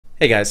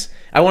Hey guys,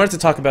 I wanted to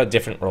talk about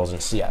different roles in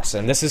CS,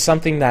 and this is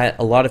something that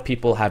a lot of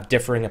people have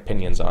differing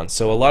opinions on.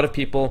 So a lot of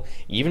people,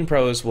 even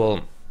pros,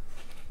 will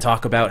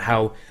talk about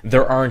how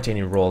there aren't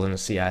any roles in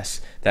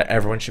CS, that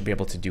everyone should be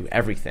able to do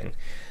everything.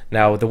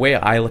 Now, the way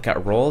I look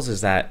at roles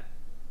is that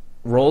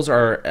roles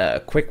are a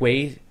quick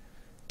way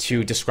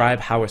to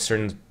describe how a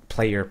certain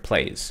player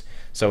plays.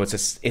 So it's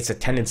a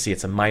tendency,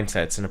 it's a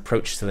mindset, it's an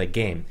approach to the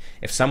game.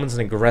 If someone's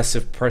an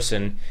aggressive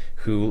person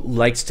who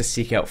likes to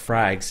seek out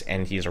frags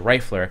and he's a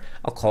rifler,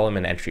 I'll call him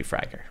an entry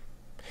fragger.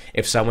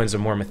 If someone's a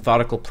more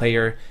methodical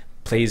player,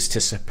 plays to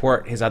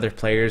support his other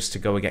players to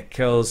go and get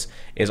kills,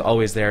 is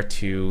always there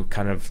to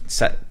kind of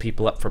set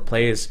people up for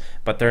plays,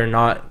 but they're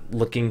not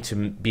looking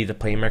to be the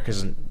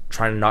playmakers and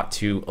trying not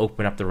to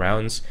open up the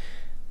rounds,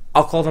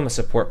 I'll call them a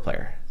support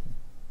player.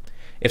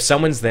 If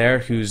someone's there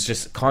who's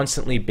just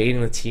constantly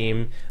baiting the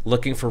team,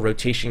 looking for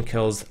rotation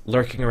kills,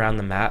 lurking around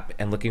the map,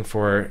 and looking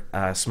for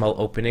small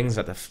openings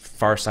at the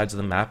far sides of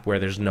the map where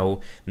there's no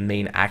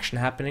main action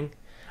happening,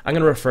 I'm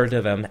going to refer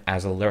to them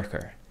as a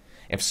lurker.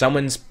 If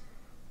someone's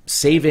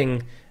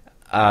saving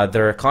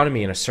their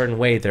economy in a certain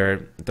way,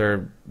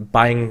 they're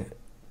buying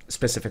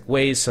specific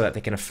ways so that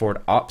they can afford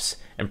ops,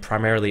 and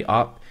primarily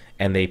op,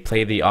 and they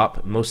play the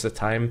op most of the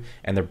time,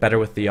 and they're better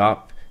with the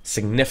op,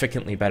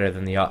 significantly better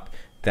than the op,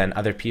 than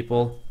other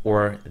people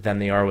or than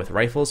they are with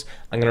rifles,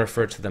 I'm going to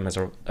refer to them as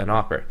an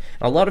opper. And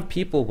a lot of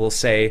people will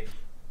say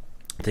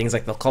things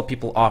like they'll call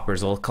people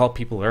oppers, they'll call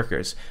people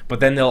lurkers, but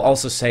then they'll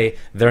also say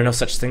there are no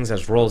such things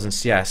as roles in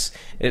CS.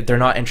 They're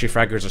not entry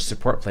fraggers or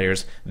support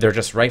players, they're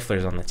just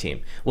riflers on the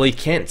team. Well, you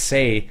can't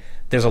say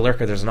there's a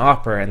lurker, there's an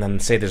opper, and then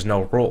say there's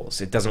no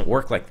roles. It doesn't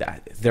work like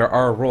that. There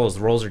are roles.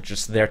 The roles are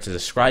just there to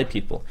describe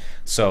people.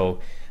 So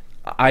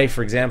I,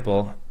 for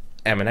example,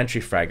 am an entry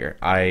fragger.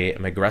 I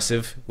am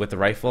aggressive with the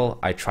rifle.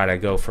 I try to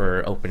go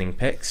for opening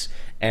picks,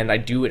 and I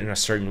do it in a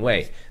certain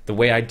way. The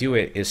way I do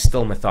it is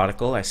still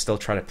methodical. I still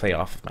try to play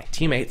off of my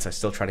teammates. I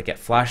still try to get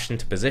flashed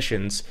into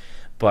positions,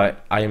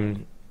 but I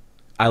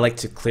like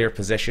to clear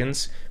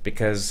positions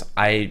because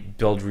I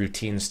build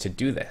routines to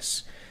do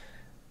this.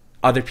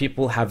 Other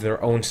people have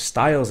their own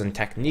styles and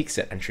techniques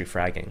at entry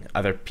fragging.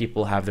 Other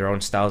people have their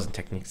own styles and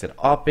techniques at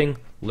opping,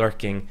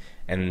 lurking,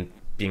 and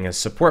being a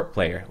support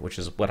player, which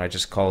is what I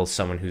just call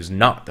someone who's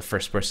not the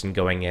first person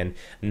going in,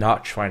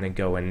 not trying to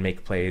go and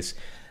make plays.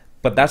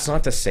 But that's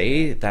not to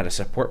say that a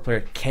support player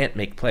can't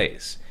make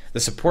plays.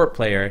 The support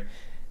player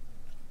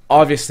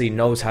obviously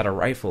knows how to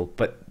rifle,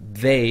 but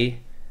they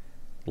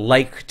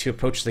like to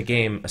approach the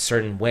game a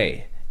certain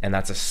way, and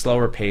that's a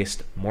slower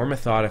paced, more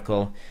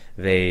methodical.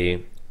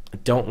 They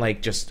don't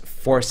like just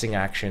forcing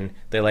action.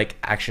 They like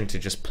action to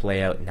just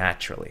play out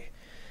naturally.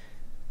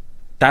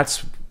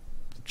 That's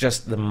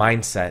just the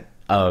mindset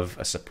of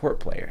a support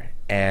player,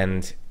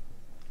 and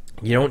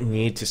you don't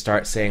need to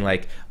start saying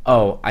like,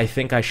 oh, I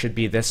think I should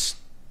be this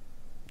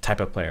type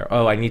of player,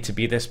 oh, I need to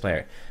be this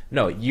player.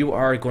 No, you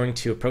are going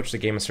to approach the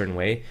game a certain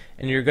way,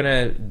 and you're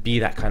gonna be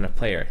that kind of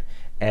player.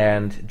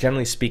 And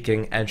generally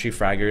speaking, entry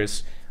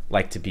fraggers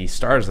like to be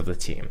stars of the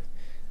team,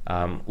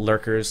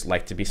 lurkers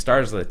like to be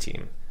stars of the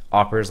team,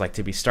 oppers like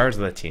to be stars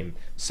of the team.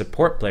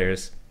 Support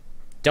players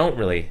don't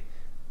really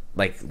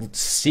like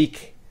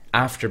seek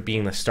after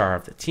being the star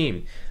of the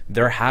team.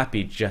 They're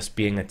happy just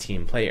being a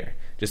team player,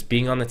 just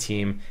being on the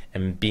team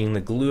and being the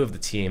glue of the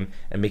team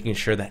and making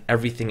sure that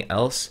everything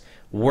else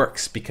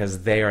works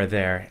because they are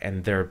there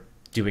and they're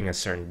doing a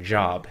certain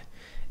job.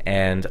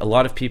 And a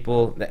lot of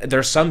people, there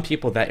are some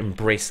people that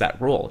embrace that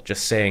role,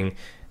 just saying,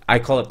 I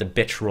call it the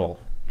bitch role,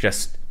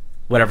 just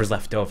whatever's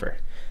left over.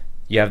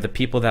 You have the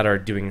people that are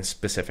doing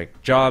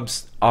specific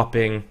jobs,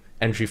 opping,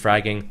 entry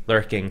fragging,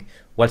 lurking.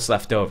 What's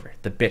left over?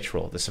 The bitch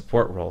role, the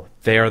support role.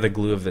 They are the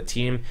glue of the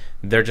team.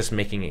 They're just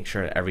making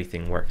sure that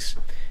everything works.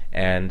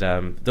 And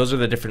those are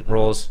the different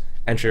roles: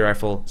 entry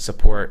rifle,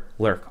 support,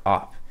 lurk,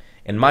 op.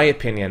 In my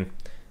opinion,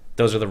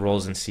 those are the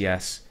roles in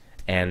CS,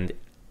 and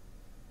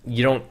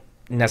you don't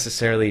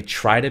necessarily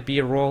try to be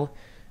a role.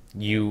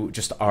 You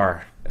just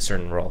are a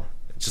certain role.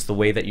 Just the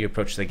way that you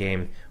approach the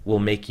game will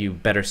make you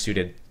better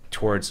suited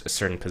towards a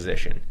certain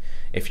position.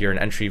 If you're an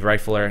entry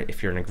rifler,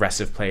 if you're an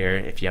aggressive player,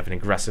 if you have an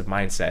aggressive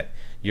mindset,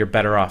 you're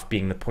better off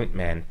being the point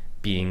man,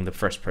 being the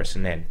first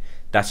person in.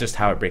 That's just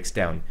how it breaks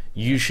down.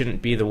 You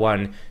shouldn't be the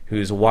one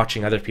who's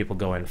watching other people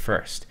go in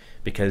first,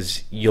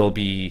 because you'll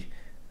be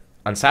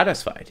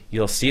unsatisfied.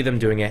 You'll see them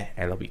doing it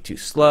and they'll be too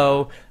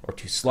slow or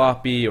too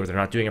sloppy, or they're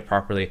not doing it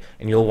properly,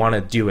 and you'll want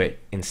to do it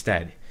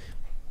instead.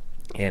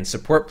 And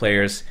support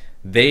players,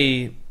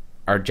 they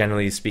are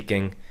generally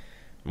speaking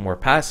more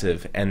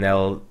passive, and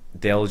they'll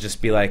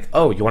just be like,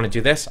 oh, you want to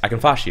do this? I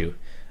can flash you.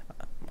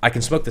 I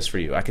can smoke this for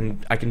you. I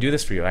can do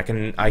this for you. I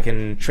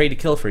can trade a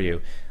kill for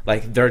you.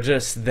 Like, they're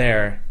just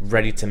there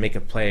ready to make a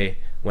play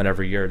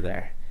whenever you're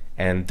there.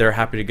 And they're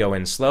happy to go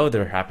in slow,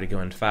 they're happy to go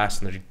in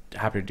fast, and they're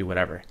happy to do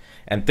whatever.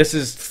 And this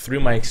is through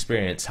my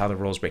experience how the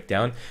roles break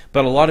down.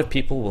 But a lot of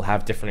people will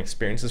have different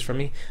experiences from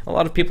me. A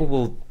lot of people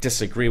will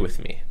disagree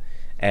with me.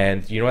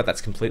 And you know what?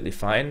 That's completely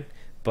fine.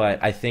 But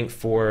I think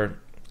for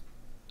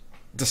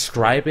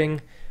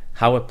describing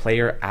how a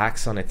player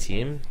acts on a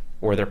team,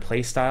 or their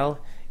play style,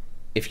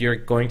 if you're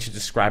going to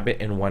describe it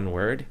in one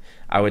word,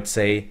 I would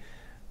say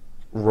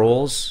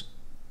roles,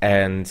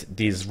 and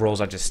these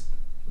roles I just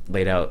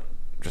laid out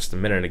just a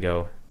minute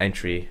ago,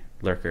 entry,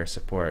 lurker,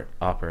 support,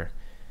 opper,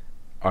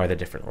 are the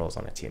different roles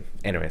on a team.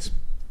 Anyways,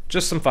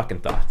 just some fucking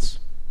thoughts.